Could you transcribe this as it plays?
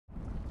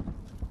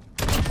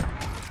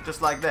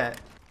Just like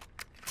that.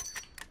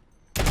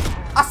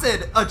 I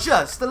said,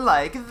 just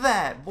like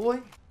that, boy.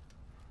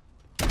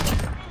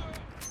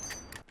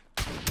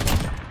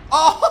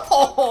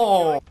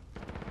 Oh!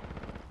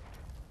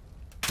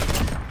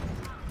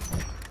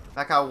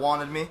 That guy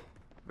wanted me.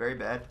 Very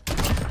bad.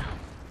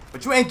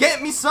 But you ain't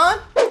getting me, son!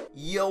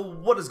 Yo,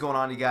 what is going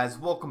on, you guys?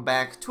 Welcome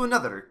back to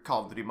another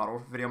Call of Duty Modern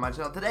Warfare video on my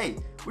channel. Today,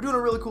 we're doing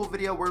a really cool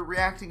video. We're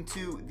reacting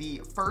to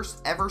the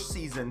first ever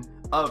season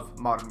of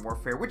Modern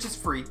Warfare, which is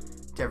free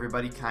to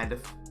everybody, kind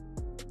of.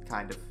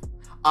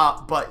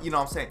 But, you know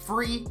what I'm saying?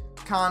 Free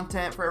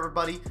content for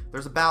everybody.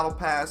 There's a battle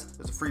pass.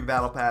 There's a free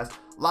battle pass.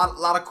 A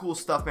lot of cool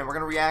stuff, man. We're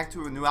going to react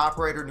to a new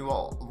operator, new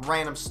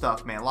random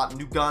stuff, man. A lot of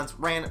new guns,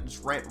 random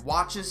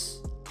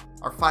watches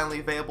are finally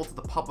available to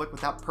the public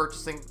without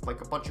purchasing, like,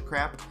 a bunch of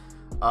crap.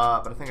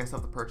 But I think I still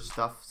have to purchase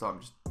stuff, so I'm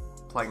just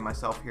playing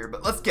myself here.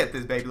 But let's get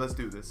this, baby. Let's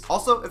do this.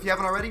 Also, if you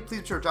haven't already,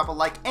 please be sure to drop a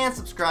like and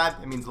subscribe.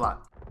 It means a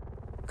lot.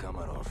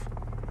 Kamarov,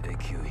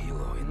 AQ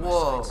Hilo in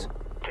Whoa. my sights.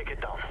 Take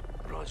it down.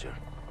 Roger.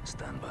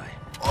 Stand by.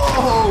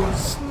 Oh,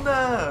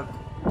 snap.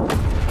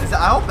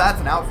 I hope that's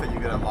an outfit you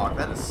get unlocked.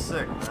 That is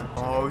sick, man.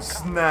 Oh,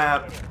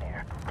 snap.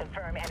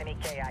 Confirm enemy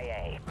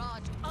KIA.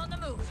 Roger, on the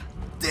move.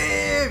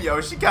 Damn, yo,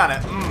 she kind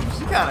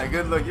of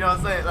good look, you know what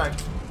I'm saying? Like,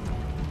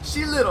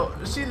 she little,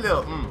 you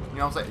know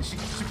what I'm saying?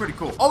 She pretty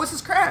cool. Oh, this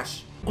is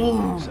Crash.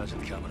 Ooh.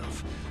 Sergeant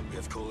Kamarov, we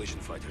have coalition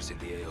fighters in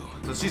the AO.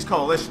 So she's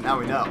coalition, now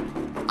we know.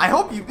 I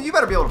hope you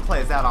better be able to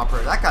play as that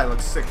operator. That guy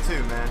looks sick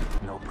too, man.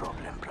 No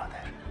problem, brother.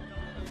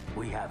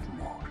 We have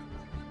more.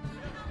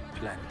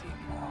 Plenty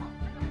more.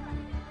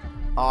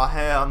 Oh,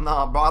 hell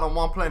nah, bro. I don't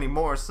want plenty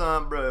more,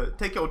 son, bro.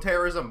 Take your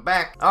terrorism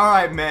back. All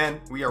right, man.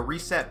 We are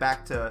reset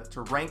back to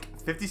rank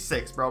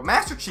 56, bro.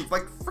 Master Chief,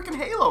 like freaking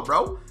Halo,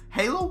 bro.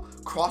 Halo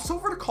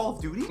crossover to Call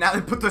of Duty. Now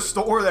they put the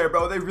store there,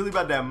 bro. They really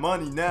about that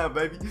money now,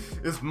 baby.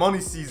 It's money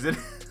season.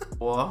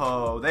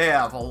 Whoa, they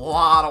have a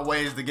lot of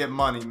ways to get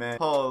money, man.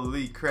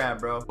 Holy crap,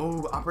 bro.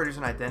 Ooh, operators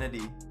and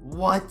identity.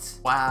 What?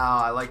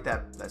 Wow, I like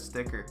that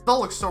sticker. It all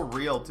looks so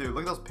real too.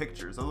 Look at those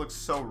pictures. It looks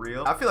so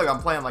real. I feel like I'm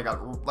playing like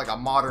a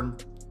modern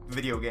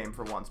video game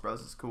for once, bro.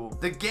 This is cool.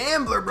 The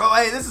Gambler, bro.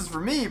 Hey, this is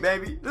for me,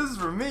 baby. This is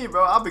for me,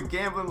 bro. I've been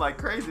gambling like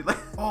crazy. Like,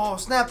 oh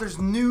snap, there's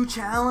new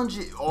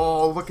challenges.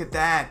 Oh, look at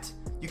that.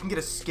 You can get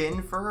a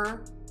skin for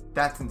her.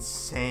 That's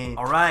insane.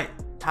 All right.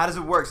 How does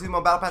it work? See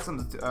my battle pass on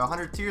the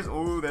 100 tiers.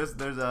 Ooh, there's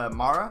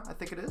Mara, I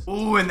think it is.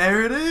 Ooh, and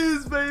there it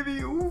is, baby.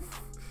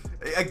 Oof.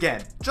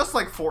 Again, just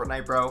like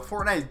Fortnite, bro.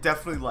 Fortnite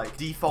definitely like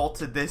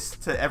defaulted this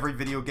to every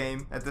video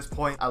game at this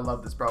point. I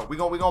love this, bro. We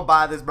gonna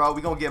buy this, bro.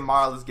 We gonna get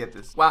Mara. Let's get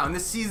this. Wow, and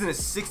this season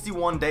is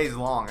 61 days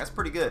long. That's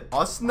pretty good.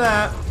 Oh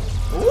snap.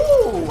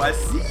 Ooh, I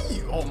see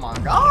you. Oh my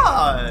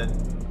god.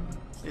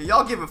 Yeah,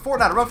 y'all giving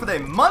Fortnite a run for their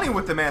money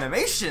with them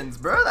animations,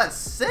 bro. That's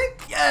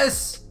sick.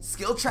 Yes.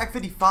 Skill track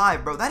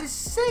 55, bro. That is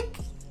sick.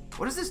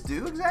 What does this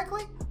do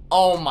exactly?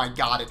 Oh my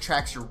god, it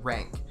tracks your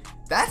rank.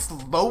 That's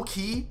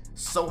low-key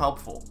so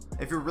helpful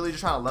if you're really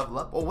just trying to level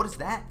up. Oh, what is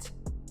that?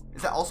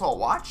 Is that also a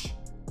watch?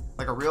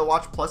 Like a real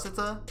watch plus it's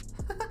a...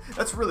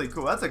 That's really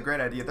cool. That's a great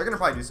idea. They're gonna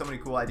probably do so many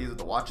cool ideas with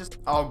the watches.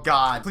 Oh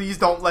god, please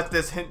don't let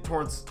this hint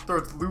towards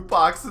loot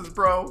boxes,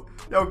 bro.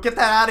 Yo, get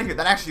that out of here.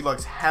 That actually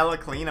looks hella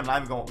clean. I'm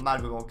not even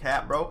gonna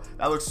cap, bro.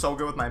 That looks so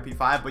good with my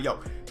MP5. But yo,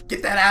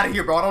 get that out of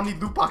here, bro. I don't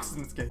need loot boxes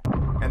in this game.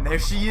 And there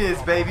she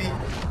is, baby.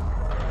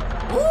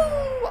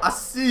 Ooh, I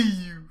see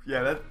you.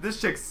 Yeah,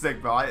 this chick's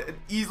sick, bro.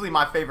 Easily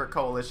my favorite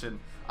coalition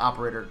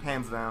operator,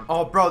 hands down.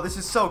 Oh, bro, this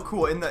is so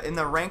cool. In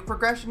the rank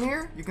progression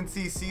here, you can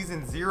see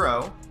season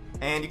 0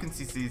 and you can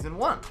see season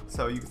 1.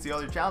 So you can see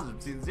all your challenges from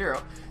season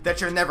 0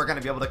 that you're never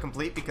gonna be able to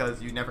complete because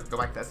you never go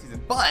back to that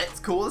season. But it's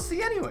cool to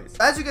see anyways.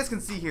 As you guys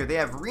can see here, they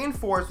have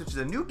Reinforced, which is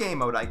a new game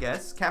mode, I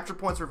guess. Capture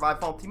points,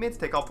 revive fallen teammates,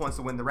 take all points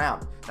to win the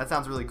round. That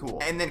sounds really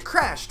cool. And then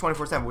Crash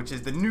 24/7, which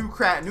is the new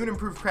and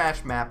improved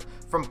Crash map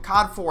from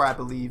COD 4, I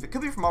believe. It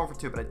could be from Modern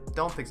Warfare 2, but I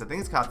don't think so. I think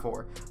it's COD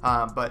 4.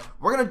 But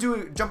we're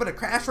gonna jump into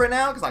Crash right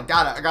now because I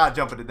gotta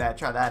jump into that,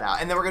 try that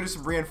out, and then we're gonna do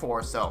some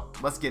Reinforced. So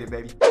let's get it,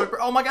 baby.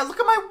 Oh my god, look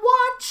at my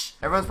watch.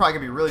 Everyone's probably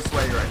gonna be really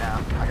sweaty right now.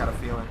 I got a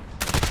feeling.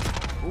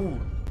 Ooh,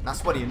 not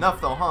sweaty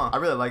enough though, huh? I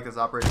really like this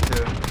operator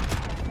too.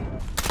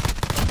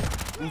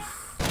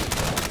 Oof.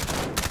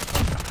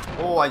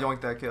 Oh, I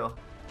yoinked that kill.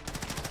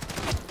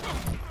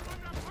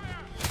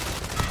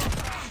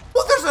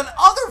 Well, there's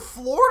another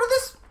floor to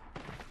this?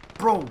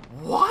 Bro,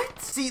 what?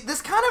 See,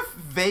 this kind of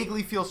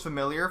vaguely feels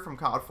familiar from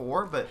COD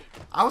 4, but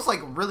I was like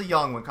really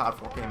young when COD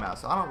 4 came out,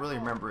 so I don't really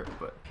remember it,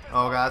 but...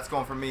 Oh god, it's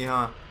going for me,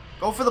 huh?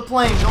 Go for the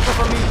plane, don't go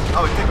for me.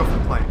 Oh, it did go for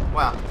the plane.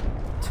 Wow.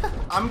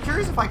 I'm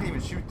curious if I can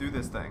even shoot through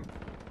this thing.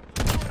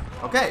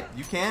 Okay,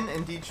 you can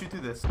indeed shoot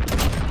through this.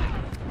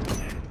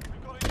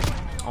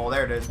 Oh,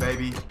 there it is,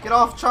 baby. Get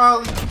off,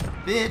 Charlie,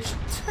 bitch.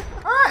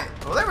 Alright,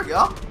 well, there we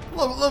go.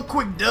 Little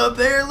quick dub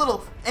there,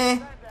 little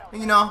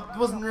You know,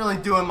 wasn't really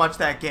doing much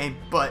that game,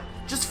 but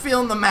just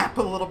feeling the map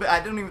a little bit. I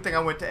don't even think I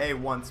went to A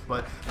once,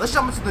 but let's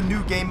jump into the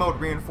new game mode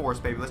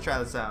Reinforced, baby. Let's try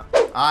this out.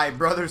 Alright,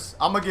 brothers.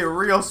 I'm gonna get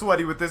real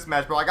sweaty with this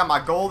match, bro. I got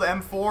my gold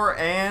M4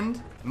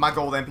 and my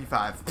gold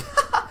MP5.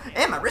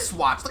 And my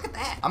wristwatch, look at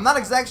that. I'm not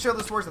exactly sure how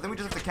this works. I think we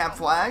just have to cap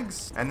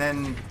flags, and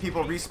then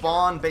people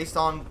respawn based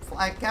on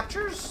flag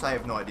captures? I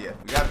have no idea.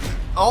 We got B.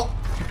 Oh,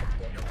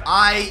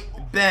 I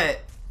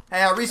bet.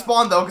 Hey, I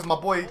respawned though, because my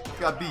boy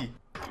got B.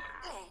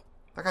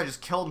 That guy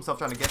just killed himself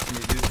trying to get to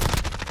me, dude.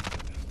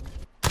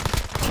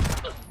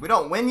 We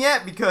don't win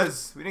yet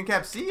because we didn't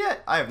cap C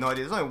yet? I have no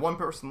idea. There's only one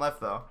person left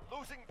though.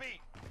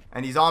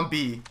 And he's on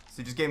B, so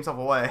he just gave himself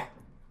away.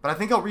 But I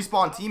think he'll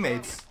respawn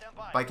teammates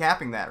by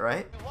capping that,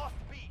 right?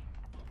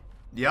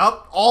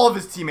 Yup, all of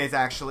his teammates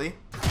actually.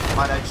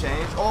 Might I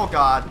change? Oh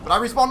god. But I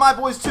respawned my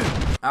boys too.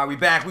 Alright, we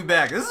back.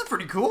 This is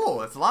pretty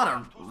cool. It's a lot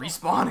of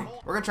respawning.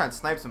 We're gonna try and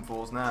snipe some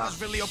fools now.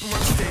 Really open work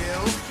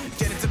still.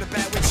 Get into the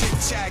bag with chit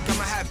chat. Got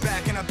my hat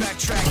back and I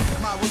backtrack.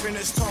 My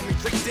wilderness told me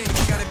three things.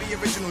 You gotta be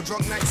original.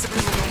 Drunk night,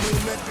 sipping on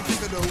movement.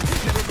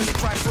 Never really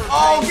cried for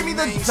oh, give me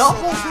the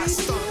double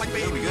like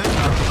baby. Good.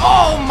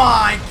 Oh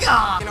my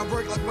god. And I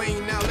work like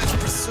Wayne now. Let's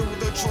pursue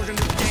the children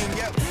of the game.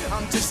 Yep,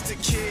 I'm just a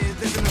kid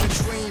living in a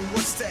dream.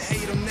 What's the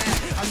hate on that?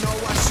 I know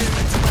I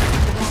shouldn't do it.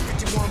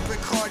 151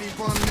 Bacardi,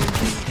 rum and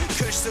weed.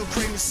 Kush still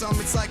craving some.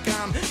 It's like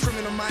I'm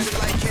criminal minded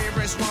like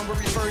KRS-One where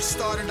we first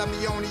started. I'm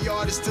the only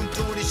artist to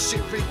do this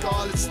shit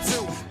regardless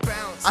to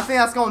bounce. I think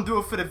that's gonna do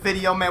it for the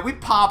video, man. We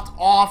popped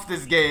off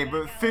this game,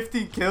 but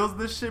 15 kills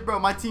this shit, bro.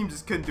 My team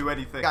just couldn't do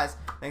anything. Guys,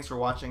 thanks for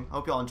watching.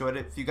 Hope y'all enjoyed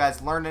it. If you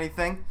guys learned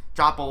anything,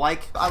 drop a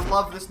like. I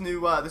love this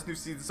new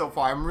season so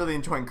far. I'm really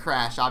enjoying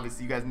Crash.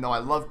 Obviously, you guys know I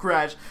love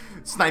Crash.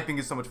 Sniping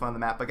is so much fun on the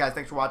map. But guys,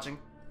 thanks for watching.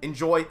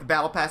 Enjoy the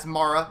battle pass.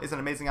 Mara is an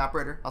amazing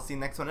operator. I'll see you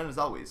next one, and as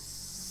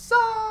always,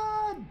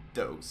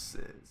 doses.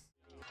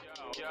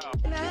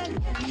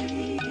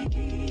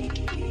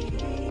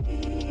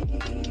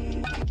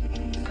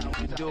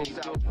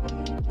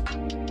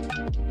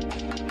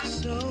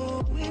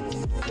 So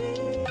it's